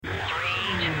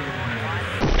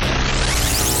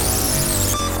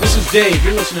Dave.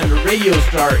 You're listening to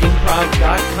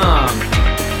RadioStarImprov.com.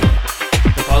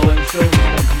 The following show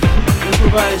is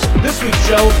improvised. This week's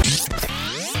show.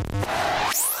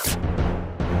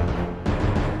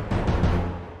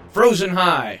 Frozen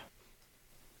High.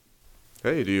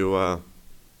 Hey, do you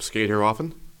skate here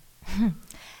often?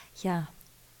 Yeah.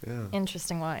 Yeah.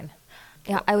 Interesting line.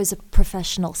 Yeah, I was a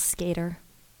professional skater.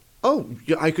 Oh,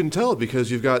 yeah, I can tell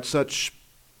because you've got such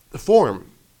form.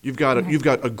 You've got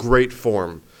a great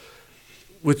form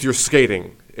with your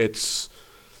skating. It's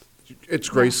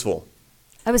graceful.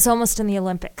 I was almost in the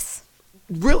Olympics.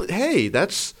 Really? Hey,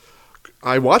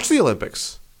 I watch the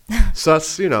Olympics. So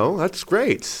that's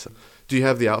great. Do you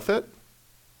have the outfit?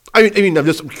 I mean, I'm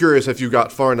just curious if you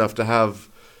got far enough to have,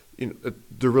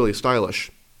 they're really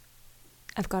stylish.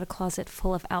 I've got a closet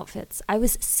full of outfits. I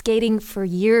was skating for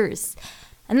years,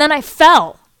 and then I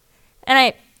fell, and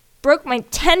I broke my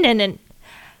tendon, and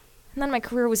then my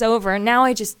career was over, and now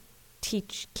I just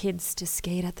teach kids to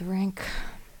skate at the rink.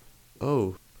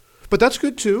 Oh, but that's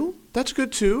good too. I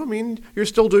mean, you're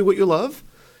still doing what you love.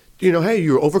 Hey,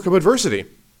 you overcome adversity.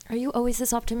 Are you always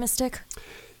this optimistic?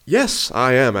 Yes,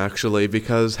 I am actually,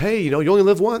 because hey, you only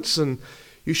live once, and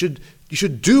you should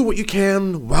do what you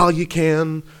can while you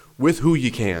can with who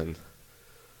you can.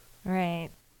 Right.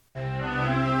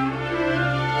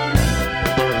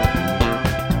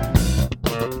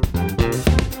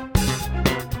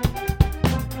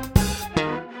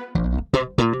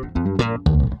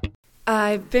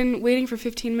 I've been waiting for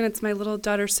 15 minutes. My little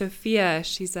daughter, Sophia,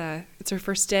 it's her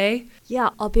first day. Yeah,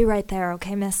 I'll be right there,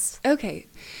 okay, miss? Okay.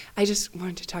 I just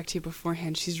wanted to talk to you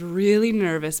beforehand. She's really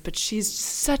nervous, but she's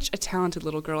such a talented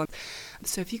little girl.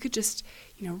 So if you could just,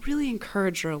 really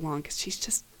encourage her along, because she's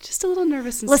just a little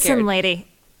nervous and scared. Listen, lady,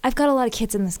 I've got a lot of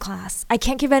kids in this class. I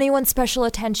can't give anyone special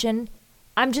attention.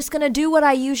 I'm just going to do what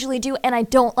I usually do, and I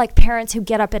don't like parents who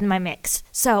get up in my mix.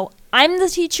 So I'm the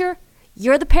teacher.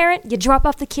 You're the parent, you drop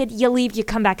off the kid, you leave, you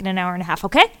come back in an hour and a half,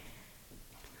 okay?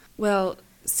 Well,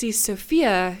 see,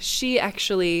 Sophia, she's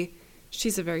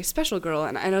a very special girl,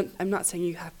 and I'm not saying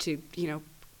you have to,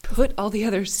 put all the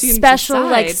other students special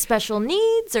aside. Like special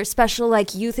needs, or special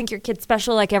like you think your kid's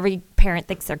special, like every parent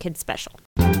thinks their kid's special?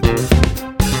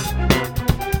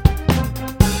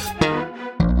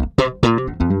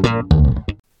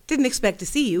 Didn't expect to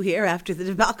see you here after the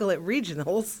debacle at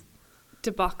regionals.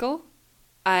 Debacle?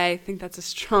 I think that's a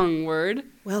strong word.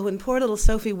 Well, when poor little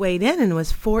Sophie weighed in and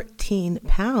was 14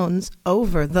 pounds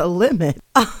over the limit.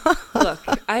 Look,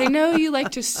 I know you like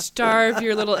to starve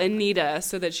your little Anita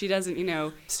so that she doesn't,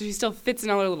 so she still fits in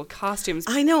all her little costumes.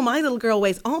 I know, my little girl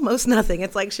weighs almost nothing.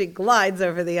 It's like she glides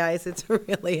over the ice. It's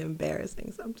really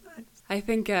embarrassing sometimes. I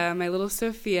think my little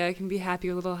Sophia can be happy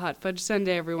with a little hot fudge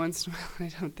sundae every once in a while.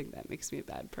 I don't think that makes me a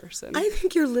bad person. I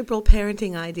think your liberal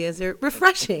parenting ideas are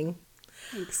refreshing.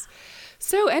 Thanks.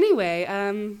 So anyway,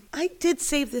 I did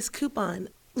save this coupon.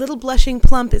 Little Blushing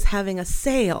Plump is having a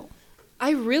sale. I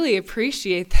really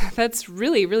appreciate that. That's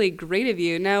really, really great of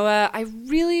you. Now, I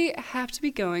really have to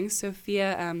be going.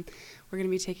 Sophia, we're going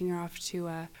to be taking her off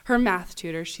to her math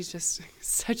tutor. She's just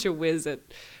such a whiz at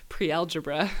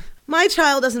pre-algebra. My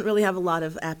child doesn't really have a lot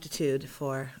of aptitude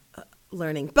for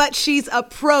learning, but she's a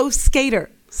pro skater,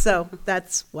 so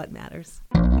that's what matters.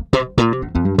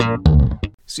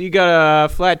 So you got a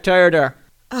flat tire there.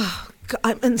 Oh, God,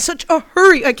 I'm in such a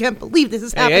hurry. I can't believe this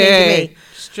is happening to me.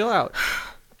 Just chill out.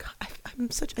 God, I'm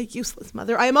such a useless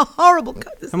mother. I am a horrible...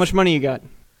 How much money you got?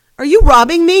 Are you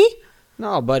robbing me?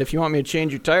 No, but if you want me to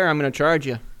change your tire, I'm going to charge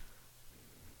you.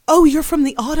 Oh, you're from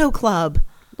the auto club.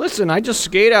 Listen, I just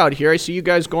skate out here. I see you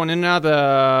guys going in and out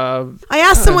of the... I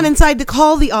asked someone inside to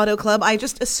call the auto club. I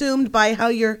just assumed by how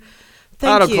you're...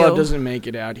 Thank you. Auto club doesn't make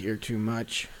it out here too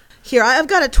much. Here, I've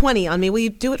got a 20 on me. Will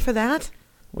you do it for that?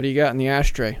 What do you got in the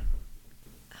ashtray?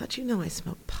 How'd you know I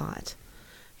smoke pot?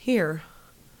 Here.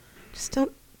 Just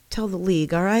don't tell the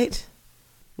league, all right?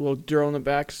 A little girl in the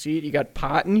back seat. You got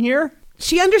pot in here?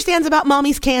 She understands about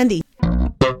Mommy's candy.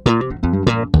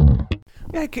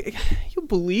 Yeah, you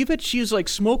believe it? She was like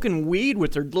smoking weed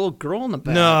with her little girl in the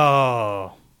back.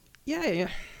 No. Yeah.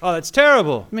 Oh, that's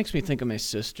terrible. It makes me think of my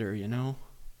sister,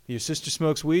 Your sister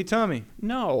smokes weed, Tommy?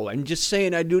 No, I'm just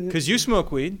saying I do... Because you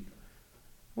smoke weed.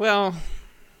 Well...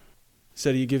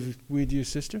 So do you give weed to your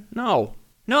sister? No.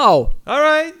 All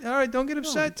right. Don't get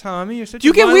upset, Tommy. You're such Do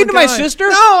you a give weed to my guy. sister?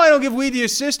 No, I don't give weed to your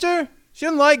sister. She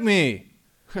doesn't like me.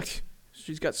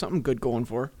 She's got something good going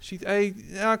for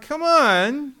her. Come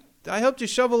on. I helped you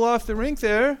shovel off the rink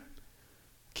there.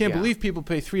 Can't believe people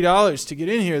pay $3 to get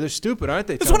in here. They're stupid, aren't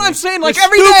they, Tommy? That's what I'm saying, They're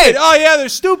every stupid. day. Oh, yeah, they're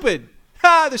stupid.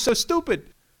 Ha, they're so stupid.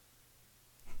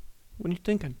 What are you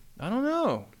thinking? I don't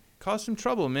know. Cause some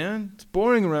trouble, man. It's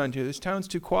boring around here. This town's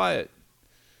too quiet.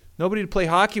 Nobody to play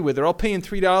hockey with. They're all paying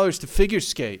 $3 to figure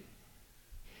skate.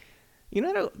 You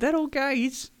know, that old guy,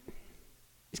 he's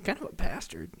kind of a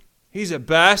bastard. He's a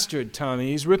bastard,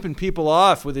 Tommy. He's ripping people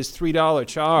off with his $3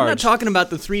 charge. I'm not talking about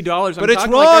the $3. But it's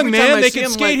wrong, man. They can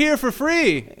skate here for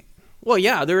free. Well,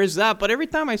 yeah, there is that. But every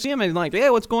time I see him, I'm like, hey,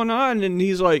 what's going on? And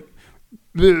he's like,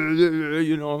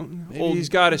 you know. Maybe he's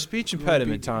got a speech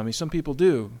impediment, Tommy. Some people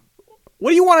do. What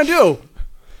do you want to do?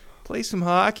 Play some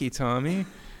hockey, Tommy.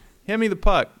 Hand me the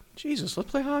puck. Jesus,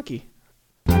 let's play hockey.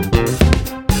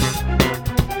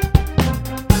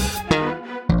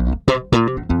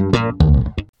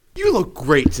 You look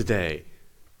great today.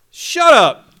 Shut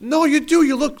up. No, you do.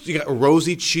 You got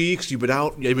rosy cheeks. You've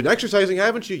been exercising,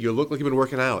 haven't you? You look like you've been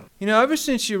working out. You know, ever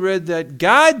since you read that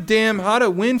goddamn How to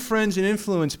Win Friends and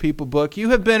Influence People book, you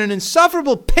have been an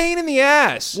insufferable pain in the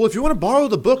ass. Well, if you want to borrow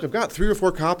the book, I've got 3 or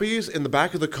 4 copies in the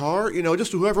back of the car,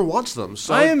 just whoever wants them.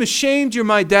 So I am ashamed you're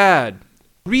my dad.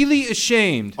 Really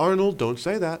ashamed. Arnold, don't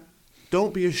say that.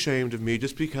 Don't be ashamed of me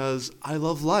just because I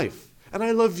love life. And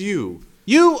I love you.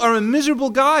 You are a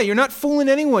miserable guy. You're not fooling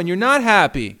anyone. You're not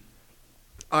happy.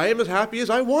 I am as happy as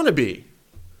I want to be.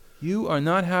 You are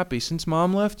not happy. Since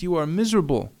Mom left, you are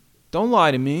miserable. Don't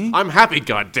lie to me. I'm happy,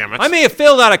 goddammit. I may have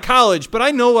failed out of college, but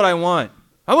I know what I want.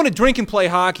 I want to drink and play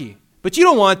hockey. But you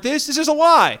don't want this. This is a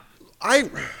lie.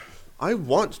 I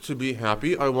want to be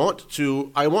happy. I want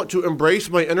to embrace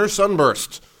my inner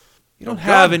sunburst. You don't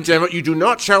have an... Damn it, you do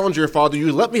not challenge your father.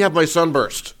 You let me have my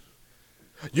sunburst.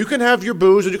 You can have your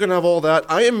booze and you can have all that.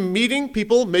 I am meeting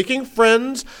people, making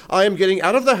friends. I am getting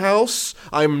out of the house.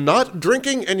 I'm not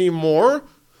drinking anymore.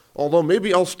 Although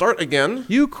maybe I'll start again.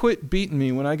 You quit beating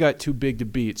me when I got too big to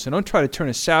beat, so don't try to turn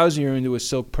a sow's ear into a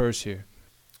silk purse here.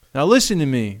 Now listen to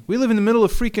me. We live in the middle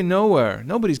of freaking nowhere.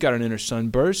 Nobody's got an inner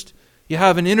sunburst. You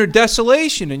have an inner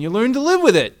desolation, and you learn to live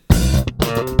with it.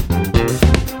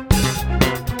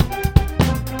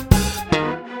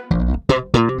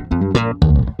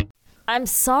 I'm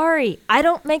sorry. I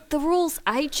don't make the rules.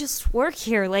 I just work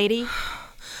here, lady.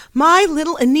 My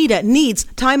little Anita needs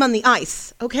time on the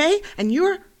ice, okay? And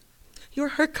you're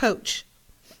her coach.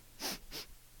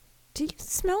 Do you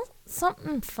smell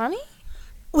something funny?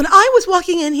 When I was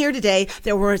walking in here today,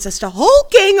 there was just a whole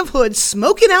gang of hoods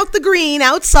smoking out the green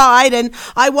outside, and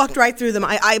I walked right through them.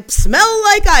 I smell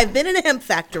like I've been in a hemp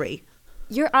factory.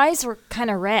 Your eyes were kind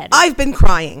of red. I've been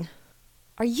crying.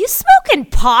 Are you smoking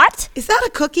pot? Is that a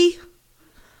cookie?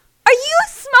 Are you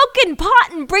smoking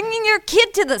pot and bringing your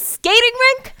kid to the skating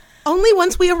rink? Only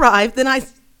once we arrived, then I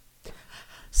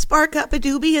spark up a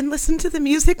doobie and listen to the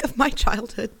music of my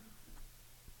childhood.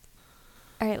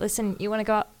 All right, listen, you want to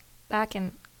go out back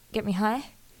and get me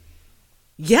high?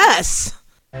 Yes.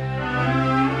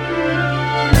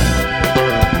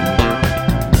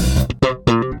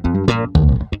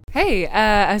 Hey,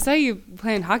 I saw you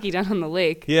playing hockey down on the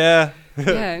lake. Yeah.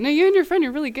 Yeah, no, you and your friend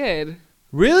are really good.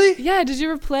 Really? Yeah, did you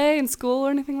ever play in school or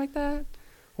anything like that?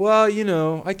 Well,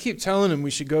 I keep telling him we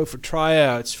should go for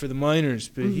tryouts for the minors,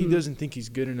 but he doesn't think he's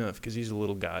good enough because he's a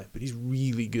little guy. But he's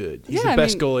really good. He's the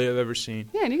best goalie I've ever seen.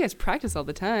 Yeah, and you guys practice all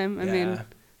the time. I mean,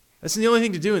 that's the only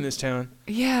thing to do in this town.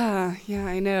 Yeah,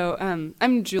 I know.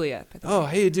 I'm Juliet. By the way. Oh,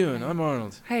 how you doing? I'm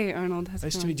Arnold. Hey, Arnold. How's it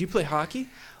Nice going? to meet you. Do you play hockey?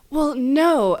 Well,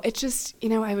 no. It's just,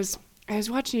 I was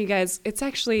watching you guys. It's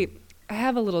actually, I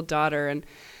have a little daughter, and,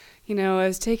 I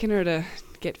was taking her to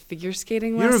get figure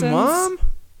skating lessons. You're a mom?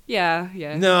 Yeah.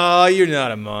 No, you're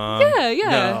not a mom. Yeah.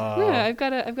 No. Yeah, I've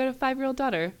got a 5-year-old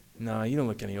daughter. No, you don't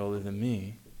look any older than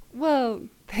me. Well,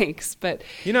 thanks, but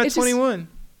You're not 21.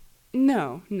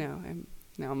 No, I'm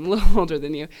a little older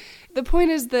than you. The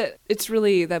point is that it's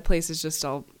really, that place is just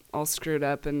all screwed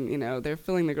up, and they're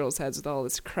filling the girls' heads with all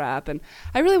this crap, and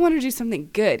I really want her to do something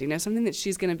good, something that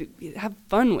she's gonna have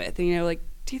fun with. And,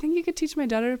 do you think you could teach my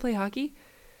daughter to play hockey?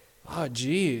 Oh,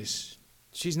 jeez.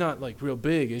 She's not, real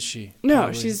big, is she? No,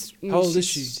 Probably. she's... How old is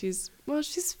she? She's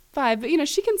 5, but,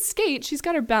 she can skate. She's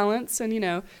got her balance, and,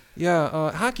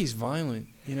 Yeah, hockey's violent.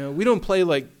 We don't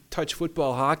play, touch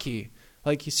football hockey.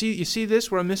 You see this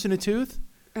where I'm missing a tooth?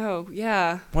 Oh,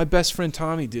 yeah. My best friend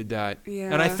Tommy did that.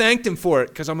 Yeah. And I thanked him for it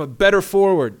because I'm a better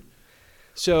forward.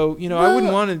 So, I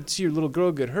wouldn't want to see your little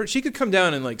girl get hurt. She could come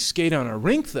down and, skate on our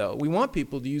rink, though. We want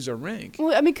people to use our rink.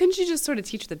 Well, couldn't you just sort of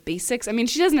teach her the basics?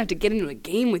 She doesn't have to get into a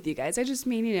game with you guys. I just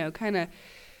mean, kind of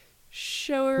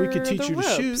show her We could teach the her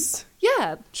ropes. to shoot.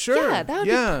 Yeah. Sure. Yeah, that would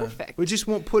be perfect. We just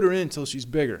won't put her in until she's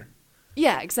bigger.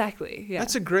 Yeah, exactly. Yeah.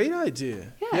 That's a great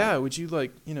idea. Yeah. Would you,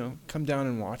 come down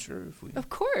and watch her? Of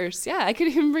course, yeah. I could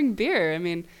even bring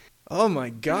beer. Oh, my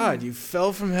God. You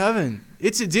fell from heaven.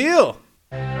 It's a deal.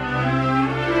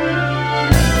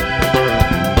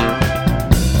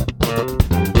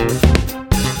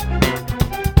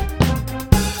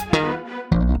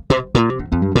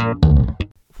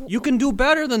 do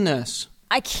better than this.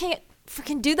 I can't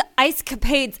freaking do the ice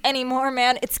capades anymore,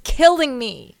 man. It's killing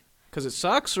me. 'Cause it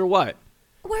sucks or what?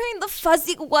 Wearing the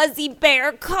fuzzy wuzzy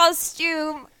bear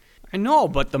costume. I know,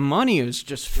 but the money is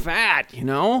just fat, you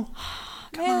know?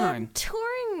 Come Man, on.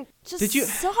 touring just Did you-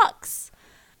 sucks.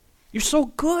 You're so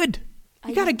good.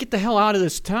 You gotta get the hell out of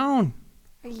this town.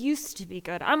 I used to be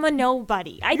good. I'm a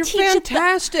nobody. You're teach at the-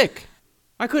 fantastic.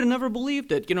 I could have never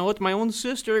believed it. You know, it's my own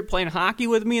sister playing hockey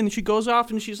with me, and she goes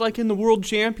off and she's like in the world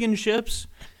championships.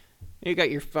 You got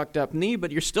your fucked up knee,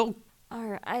 but you're still... All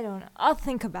right, I don't know. I'll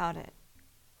think about it.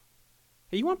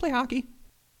 Hey, you want to play hockey?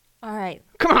 All right.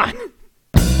 Come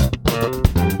on.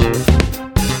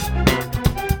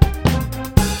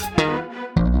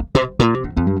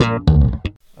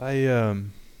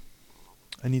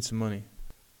 I need some money.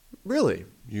 Really?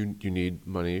 You need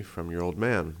money from your old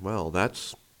man. Well,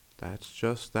 that's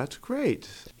great.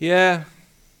 Yeah.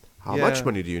 How Yeah. much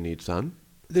money do you need, son?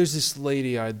 There's this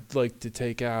lady I'd like to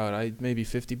take out. Maybe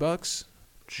 $50.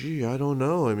 Gee, I don't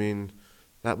know. I mean,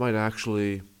 that might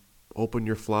actually open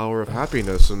your flower of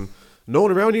happiness, and no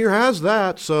one around here has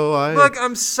that, so Look,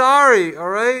 I'm sorry, all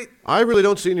right? I really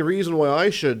don't see any reason why I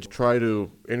should try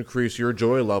to increase your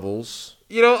joy levels.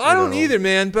 You know, I don't know. either,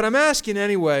 man, but I'm asking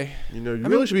anyway. You know, you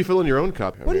really should be filling your own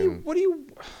cup. What do you...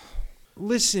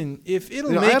 Listen, if it'll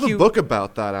You know, make I have a book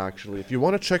about that, actually. If you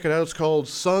want to check it out, it's called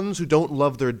Sons Who Don't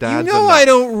Love Their Dads You know Enough. I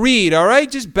don't read, all right?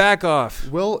 Just back off.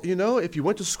 Well, you know, if you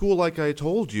went to school like I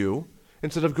told you,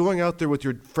 instead of going out there with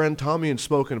your friend Tommy and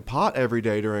smoking pot every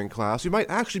day during class, you might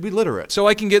actually be literate. So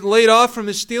I can get laid off from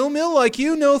a steel mill like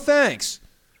you? No thanks.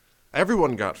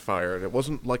 Everyone got fired. It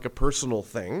wasn't like a personal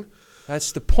thing.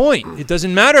 That's the point. It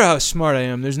doesn't matter how smart I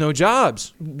am. There's no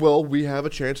jobs. Well, we have a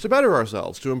chance to better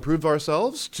ourselves, to improve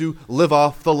ourselves, to live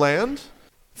off the land.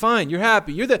 Fine, you're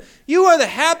happy. You are the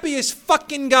happiest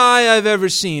fucking guy I've ever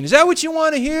seen. Is that what you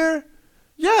want to hear?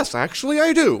 Yes, actually,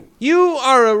 I do. You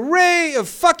are a ray of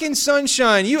fucking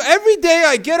sunshine. Every day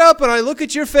I get up and I look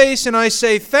at your face and I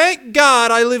say, thank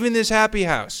God I live in this happy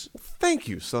house. Thank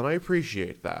you, son. I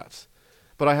appreciate that.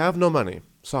 But I have no money.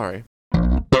 Sorry.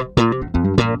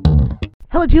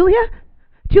 Hello, Julia?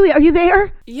 Julia, are you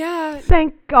there? Yeah.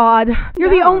 Thank God. You're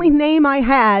the Yeah. only name I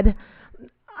had.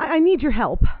 I need your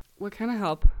help. What kind of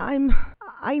help?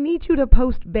 I need you to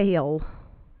post bail.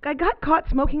 I got caught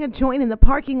smoking a joint in the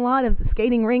parking lot of the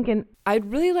skating rink, and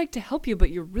I'd really like to help you, but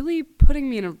you're really putting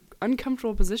me in an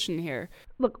uncomfortable position here.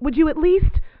 look, would you at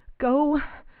least go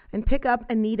and pick up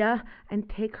Anita and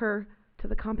take her to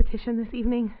the competition this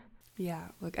evening? Yeah,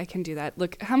 look, I can do that.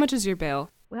 Look, how much is your bail?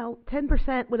 Well,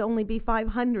 10% would only be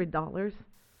 $500.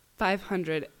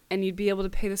 $500, and you'd be able to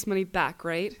pay this money back,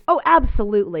 right? Oh,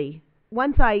 absolutely.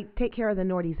 Once I take care of the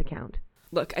Nordy's account.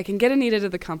 Look, I can get Anita to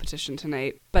the competition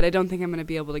tonight, but I don't think I'm going to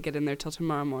be able to get in there till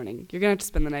tomorrow morning. You're going to have to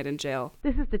spend the night in jail.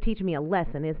 This is to teach me a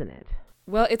lesson, isn't it?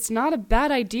 Well, it's not a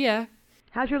bad idea.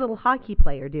 How's your little hockey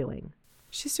player doing?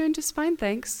 She's doing just fine,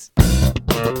 thanks.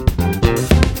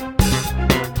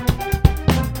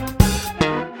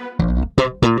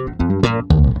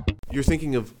 You're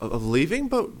thinking of leaving,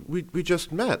 but we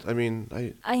just met. I mean,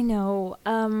 I know.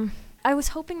 I was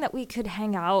hoping that we could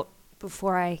hang out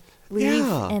before I leave,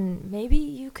 Yeah. and maybe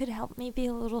you could help me be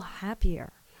a little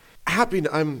happier. happy.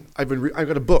 I've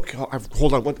got a book.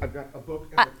 Hold on. I've got a book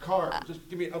and a card. Just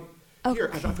give me a.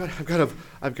 Here,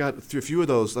 I've got a few of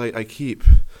those I keep.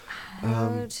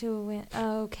 How to win?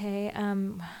 Okay.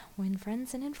 Win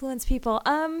friends and influence people.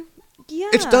 Yeah.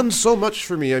 It's done so much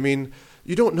for me. I mean,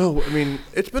 you don't know. I mean,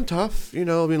 it's been tough. You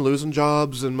know, I mean, losing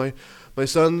jobs and my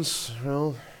sons.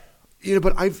 Well, you know,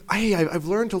 but I've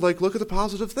learned to look at the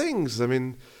positive things. I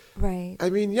mean. Right. I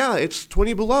mean, yeah, it's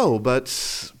 20 below,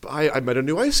 but I met a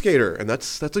new ice skater, and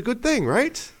that's a good thing,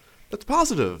 right? That's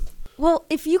positive. Well,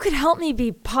 if you could help me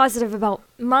be positive about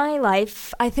my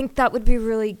life, I think that would be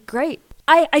really great.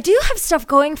 I do have stuff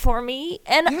going for me,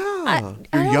 and Yeah, I you're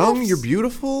don't know young, if you're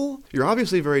beautiful, you're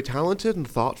obviously very talented and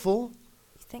thoughtful.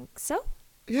 You think so?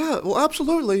 Yeah, well,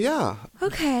 absolutely, yeah.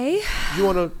 Okay. You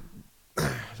want to...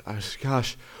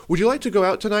 Gosh, would you like to go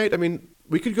out tonight? I mean,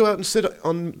 we could go out and sit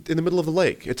in the middle of the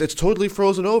lake. It's totally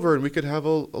frozen over, and we could have a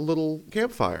little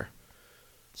campfire.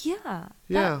 Yeah.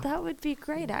 Yeah. That would be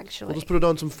great, actually. We'll just put it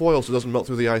on some foil so it doesn't melt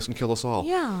through the ice and kill us all.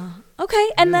 Yeah. Okay.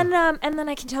 And then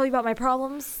I can tell you about my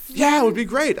problems. Yeah, it then? would be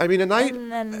great. I mean, a night, And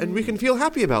then- and we can feel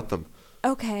happy about them.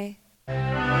 Okay.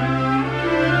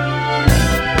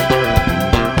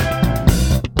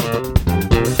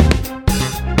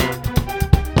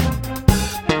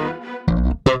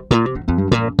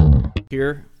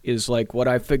 Here is like what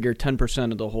I figure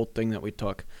 10% of the whole thing that we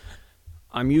took.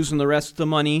 I'm using the rest of the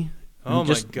money. Oh,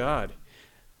 just my God.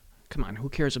 Come on, who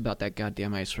cares about that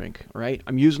goddamn ice rink, all right?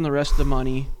 I'm using the rest of the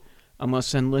money. I'm going to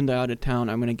send Linda out of town.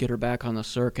 I'm going to get her back on the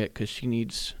circuit because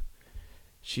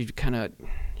she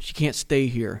can't stay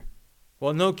here.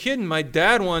 Well, no kidding. My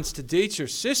dad wants to date your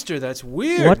sister. That's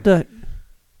weird.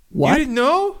 What? You didn't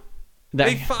know?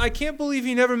 That- I can't believe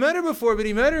he never met her before, but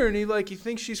he met her, and he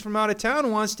thinks she's from out of town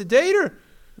and wants to date her.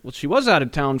 Well, she was out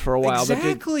of town for a while.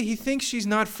 Exactly. He thinks she's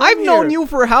not from I've here. known you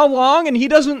for how long, and he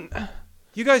doesn't...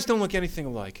 You guys don't look anything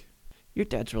alike. Your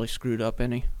dad's really screwed up,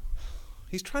 isn't he?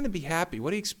 He's trying to be happy. What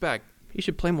do you expect? He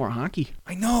should play more hockey.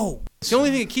 I know. It's the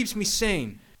only thing that keeps me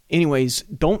sane. Anyways,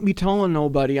 don't be telling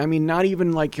nobody. I mean, not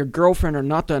even like your girlfriend or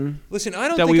nothing. Listen, I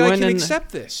don't think I can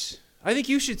accept this. I think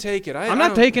you should take it. I'm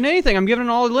not taking anything. I'm giving it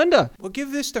all to Linda. Well,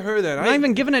 give this to her then. I'm not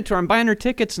even giving it to her. I'm buying her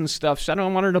tickets and stuff. So I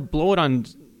don't want her to blow it on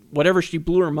whatever she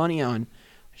blew her money on.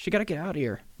 She got to get out of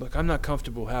here. Look, I'm not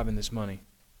comfortable having this money.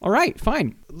 All right,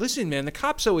 fine. Listen, man, the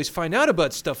cops always find out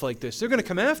about stuff like this. They're going to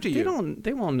come after you.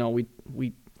 They won't know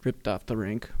we ripped off the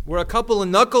rink. We're a couple of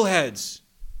knuckleheads.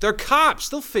 They're cops.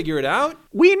 They'll figure it out.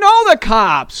 We know the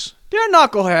cops. They're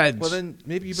knuckleheads. Well, then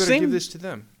maybe you better give this to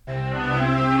them.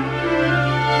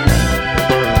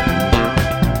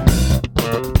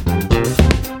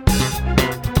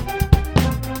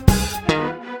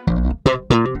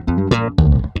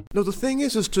 No, the thing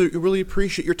is to really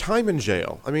appreciate your time in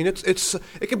jail. I mean,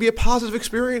 it can be a positive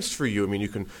experience for you. I mean, you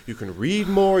can read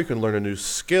more, you can learn a new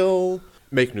skill,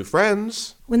 make new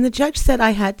friends. When the judge said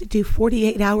I had to do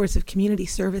 48 hours of community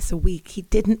service a week, he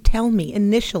didn't tell me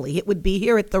initially it would be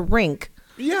here at the rink.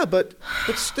 Yeah, but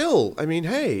still, I mean,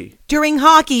 hey. During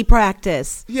hockey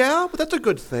practice. Yeah, but that's a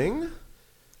good thing.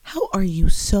 How are you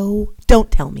so... Don't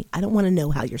tell me. I don't want to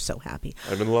know how you're so happy.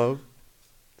 I'm in love.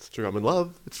 It's true, I'm in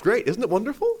love. It's great. Isn't it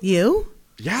wonderful? You?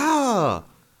 Yeah.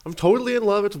 I'm totally in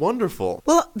love. It's wonderful.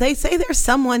 Well, they say there's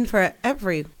someone for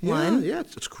everyone. Yeah,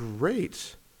 it's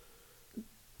great.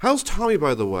 How's Tommy,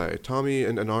 by the way? Tommy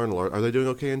and Arnold, are they doing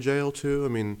okay in jail, too? I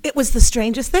mean... It was the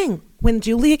strangest thing. When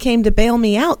Julia came to bail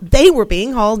me out, they were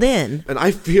being hauled in. And I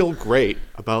feel great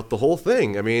about the whole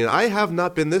thing. I mean, I have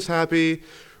not been this happy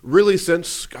really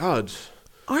since, God...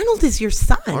 Arnold is your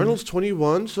son. Arnold's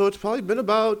 21, so it's probably been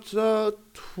about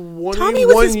 21 Tommy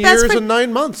was his best years friend. and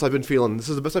 9 months I've been feeling. This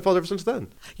is the best I felt ever since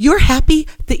then. You're happy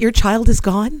that your child is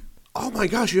gone? Oh, my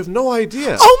gosh, you have no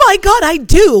idea. Oh, my God, I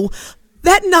do.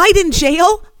 That night in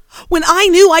jail, when I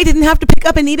knew I didn't have to pick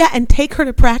up Anita and take her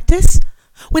to practice,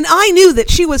 when I knew that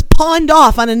she was pawned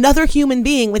off on another human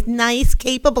being with nice,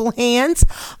 capable hands,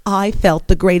 I felt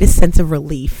the greatest sense of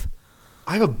relief.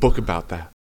 I have a book about that.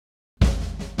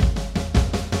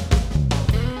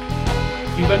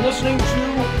 You've been listening to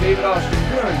David Austin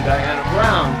Kern, Diana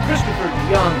Brown, Christopher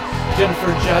DeYoung, Jennifer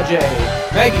Jage,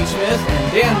 Maggie Smith,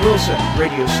 and Dan Wilson,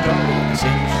 Radio Star with the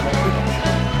Sandwich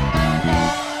Production.